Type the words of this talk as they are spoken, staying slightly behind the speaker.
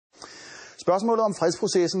Spørgsmålet om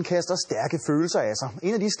fredsprocessen kaster stærke følelser af sig.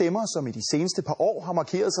 En af de stemmer, som i de seneste par år har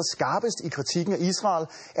markeret sig skarpest i kritikken af Israel,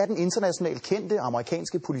 er den internationalt kendte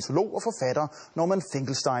amerikanske politolog og forfatter Norman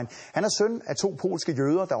Finkelstein. Han er søn af 2 polske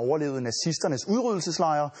jøder, der overlevede nazisternes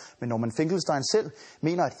udryddelseslejre, men Norman Finkelstein selv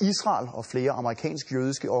mener, at Israel og flere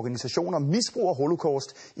amerikansk-jødiske organisationer misbruger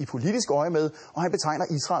holocaust i politisk øje med, og han betegner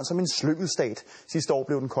Israel som en slyngelstat. Sidste år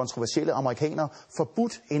blev den kontroversielle amerikaner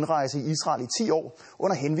forbudt indrejse i Israel i 10 år,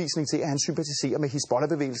 under henvisning til, at han sympatiserer med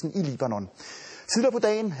Hizbollah-bevægelsen i Libanon. Tidligere på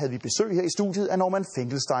dagen havde vi besøg her i studiet af Norman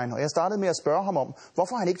Finkelstein, og jeg startede med at spørge ham om,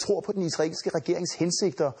 hvorfor han ikke tror på den israelske regerings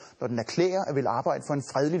hensigter, når den erklærer at vil arbejde for en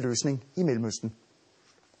fredelig løsning i Mellemøsten.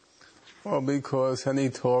 Well, because any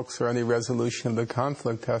talks or any resolution of the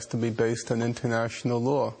conflict has to be based on international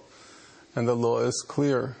law. And the law is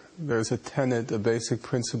clear. There's a tenet, a basic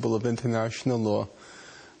principle of international law,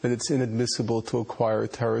 that it's inadmissible to acquire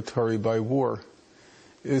territory by war.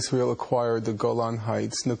 Israel acquired the Golan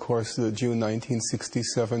Heights in the course of the June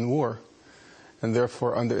 1967 war. And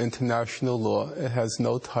therefore, under international law, it has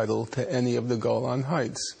no title to any of the Golan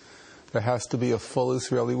Heights. There has to be a full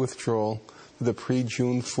Israeli withdrawal to the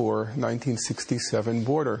pre-June 4, 1967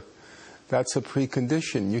 border. That's a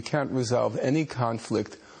precondition. You can't resolve any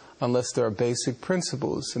conflict unless there are basic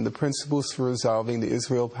principles. And the principles for resolving the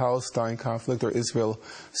Israel-Palestine conflict or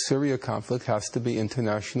Israel-Syria conflict has to be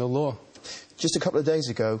international law. Just a couple of days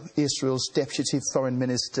ago, Israel's Deputy Foreign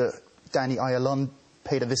Minister, Danny Ayalon,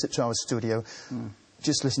 paid a visit to our studio.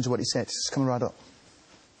 Just listen to what he said. It's coming right up.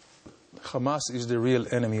 Hamas is the real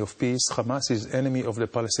enemy of peace. Hamas is enemy of the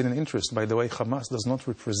Palestinian interest. By the way, Hamas does not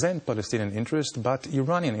represent Palestinian interest, but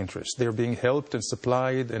Iranian interest. They're being helped and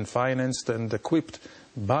supplied and financed and equipped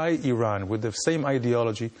by Iran with the same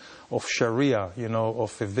ideology of Sharia, you know,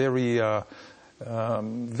 of a very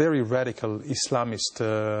radical Islamist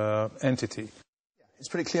entity. It's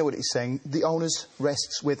pretty clear what he's saying. The onus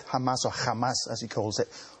rests with Hamas, or Hamas as he calls it.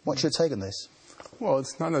 What's your take on this? Well,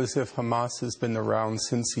 it's not as if Hamas has been around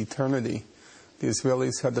since eternity. The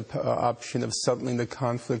Israelis had the option of settling the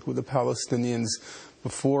conflict with the Palestinians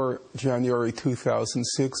before January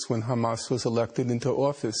 2006 when Hamas was elected into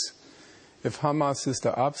office. If Hamas is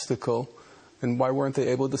the obstacle, then why weren't they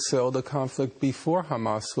able to settle the conflict before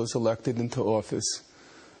Hamas was elected into office?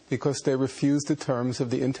 Because they refused the terms of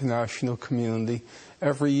the international community.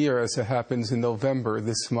 Every year, as it happens in November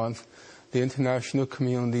this month, the international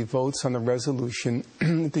community votes on a resolution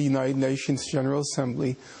at the United Nations General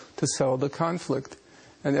Assembly to settle the conflict.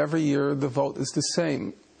 And every year the vote is the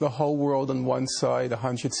same. The whole world on one side,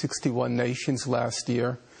 161 nations last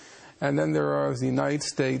year. And then there are the United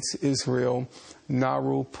States, Israel,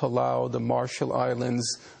 Nauru, Palau, the Marshall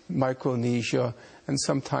Islands, Micronesia, and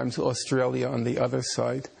sometimes Australia on the other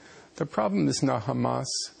side. The problem is not Hamas.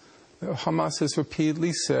 Hamas has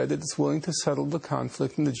repeatedly said it's willing to settle the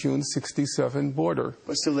conflict in the June 67 border.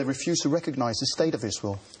 But still they refuse to recognize the state of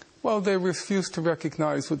Israel. Well, they refuse to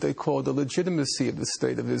recognize what they call the legitimacy of the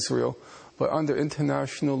state of Israel. But under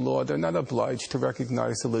international law, they're not obliged to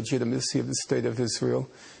recognize the legitimacy of the state of Israel.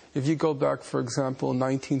 If you go back, for example,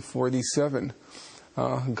 1947,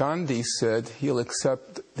 Gandhi said he'll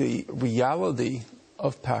accept the reality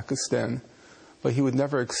of Pakistan, but he would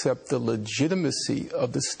never accept the legitimacy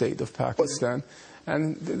of the state of Pakistan.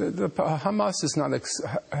 And Hamas is not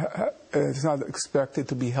expected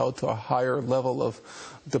to be held to a higher level of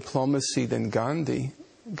diplomacy than Gandhi.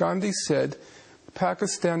 Gandhi said,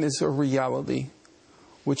 Pakistan is a reality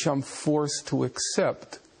which I'm forced to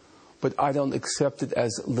accept, but I don't accept it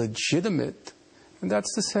as legitimate. And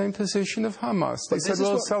that's the same position of Hamas. They said,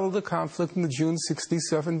 well, settle the conflict in the June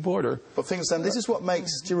 67 border. But Finkelstein, this is what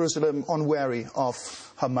makes Jerusalem unwary of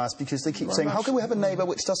Hamas, because they keep saying, how can we have a neighbor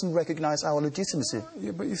which doesn't recognize our legitimacy?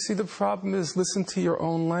 Yeah, but you see, the problem is, listen to your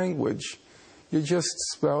own language. You're just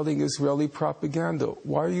spouting Israeli propaganda.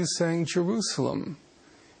 Why are you saying Jerusalem?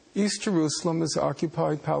 East Jerusalem is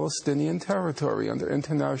occupied Palestinian territory under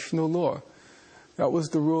international law. That was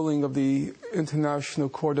the ruling of the International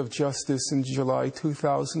Court of Justice in July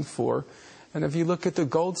 2004. And if you look at the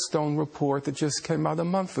Goldstone report that just came out a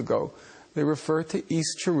month ago, they refer to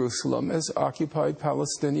East Jerusalem as occupied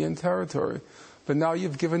Palestinian territory. But now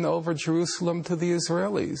you've given over Jerusalem to the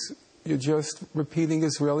Israelis. You're just repeating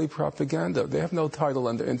Israeli propaganda. They have no title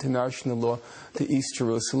under international law to East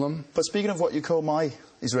Jerusalem. But speaking of what you call my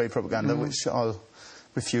Israeli propaganda, which I'll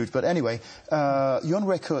refute, but anyway, you're on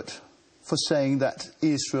record for saying that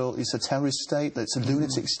Israel is a terrorist state, that it's a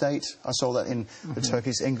lunatic state. I saw that in the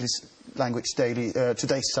Turkish English language daily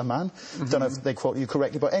today, Saman. Don't know if they quote you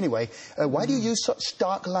correctly, but anyway, why do you use such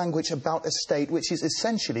stark language about a state which is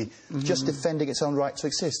essentially just defending its own right to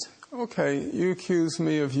exist? Okay, you accuse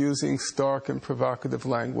me of using stark and provocative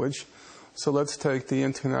language. So let's take the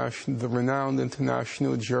renowned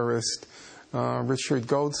international jurist Richard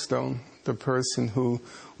Goldstone, the person who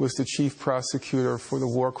was the chief prosecutor for the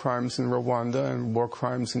war crimes in Rwanda and war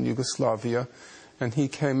crimes in Yugoslavia. And he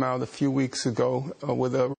came out a few weeks ago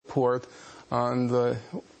with a report on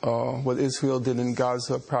what Israel did in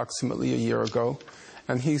Gaza approximately a year ago.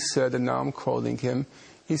 And he said, and now I'm quoting him,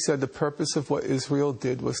 he said the purpose of what Israel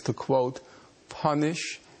did was to, quote,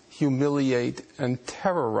 punish, humiliate, and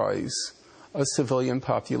terrorize a civilian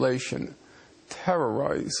population.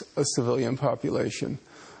 Terrorize a civilian population.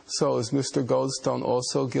 So is Mr. Goldstone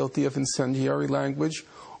also guilty of incendiary language,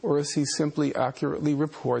 or is he simply accurately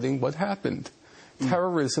reporting what happened?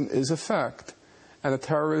 Terrorism is a fact, and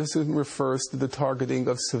terrorism refers to the targeting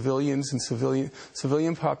of civilians and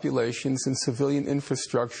civilian populations and civilian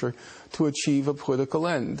infrastructure to achieve a political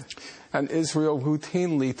end. And Israel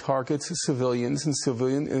routinely targets civilians and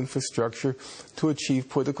civilian infrastructure to achieve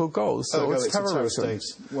political goals. So it's terrorism. A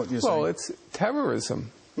state. What do you well, say? it's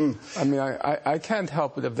terrorism. I mean, I can't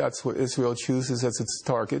help it if that's what Israel chooses as its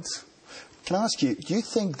targets. Can I ask you, do you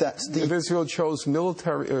think that If Israel chose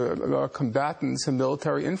military combatants and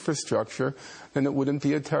military infrastructure, then it wouldn't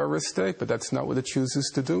be a terrorist state, but that's not what it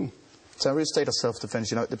chooses to do. terrorist state or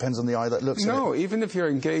self-defense, it depends on the eye that looks at it. No, even if you're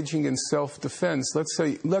engaging in self-defense,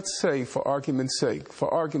 let's say for argument's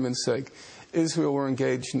sake, Israel were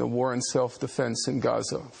engaged in a war in self-defense in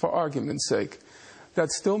Gaza, for argument's sake.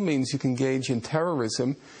 That still means you can engage in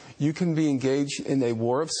terrorism. You can be engaged in a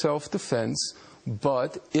war of self-defense,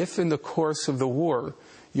 but if in the course of the war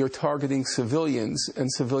you're targeting civilians and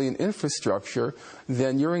civilian infrastructure,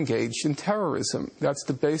 then you're engaged in terrorism. That's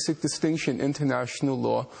the basic distinction in international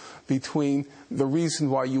law between the reason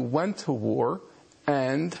why you went to war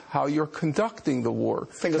and how you're conducting the war.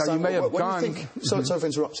 Finkelstein, sorry for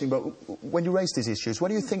interrupting, but when you raise these issues, what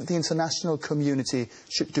do you think the international community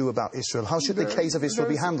should do about Israel? How should the case of Israel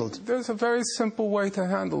be handled? There's a very simple way to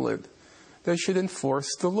handle it. They should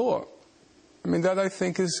enforce the law. I mean, that I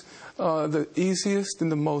think is the easiest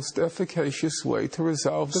and the most efficacious way to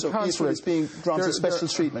resolve the conflict. So Israel is being granted special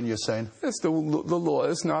treatment, you're saying? Yes, the law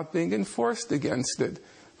is not being enforced against it.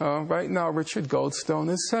 Right now, Richard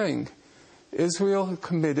Goldstone is saying Israel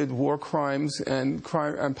committed war crimes and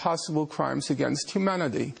possible crimes against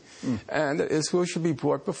humanity. And Israel should be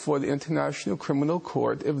brought before the International Criminal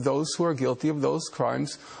Court if those who are guilty of those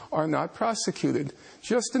crimes are not prosecuted.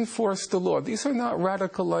 Just enforce the law. These are not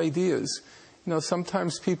radical ideas.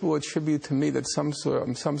 Sometimes people attribute to me that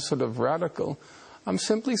I'm some sort of radical. I'm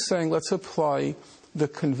simply saying let's apply the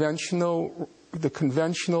conventional,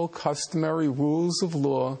 customary rules of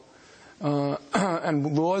law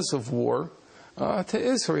and laws of war to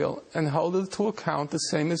Israel and hold it to account the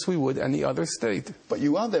same as we would any other state. But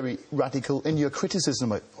you are very radical in your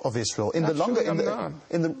criticism of Israel. In the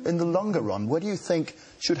longer run, what do you think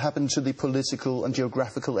should happen to the political and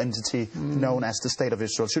geographical entity known as the State of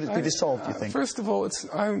Israel? Should it be dissolved, do you think? First of all,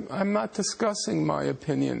 I'm not discussing my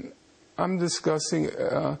opinion. I'm discussing,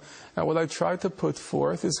 what I try to put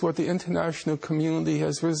forth is what the international community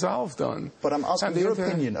has resolved on. But I'm asking your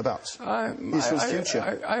opinion about Israel's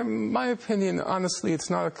future. My opinion, honestly,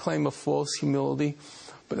 it's not a claim of false humility,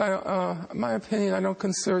 but my opinion I don't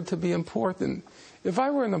consider it to be important. If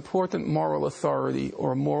I were an important moral authority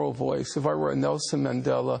or a moral voice, if I were a Nelson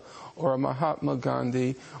Mandela or a Mahatma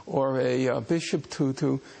Gandhi or a Bishop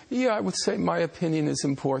Tutu, I would say my opinion is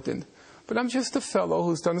important. But I'm just a fellow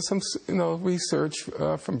who's done some research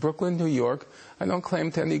from Brooklyn, New York. I don't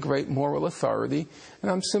claim to any great moral authority. And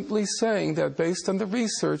I'm simply saying that based on the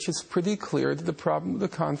research, it's pretty clear that the problem with the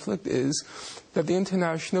conflict is that the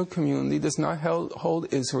international community does not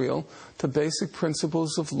hold Israel to basic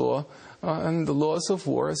principles of law and the laws of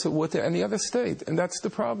war as it would to any other state. And that's the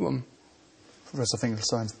problem. Professor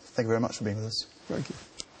Finkelstein, thank you very much for being with us. Thank you.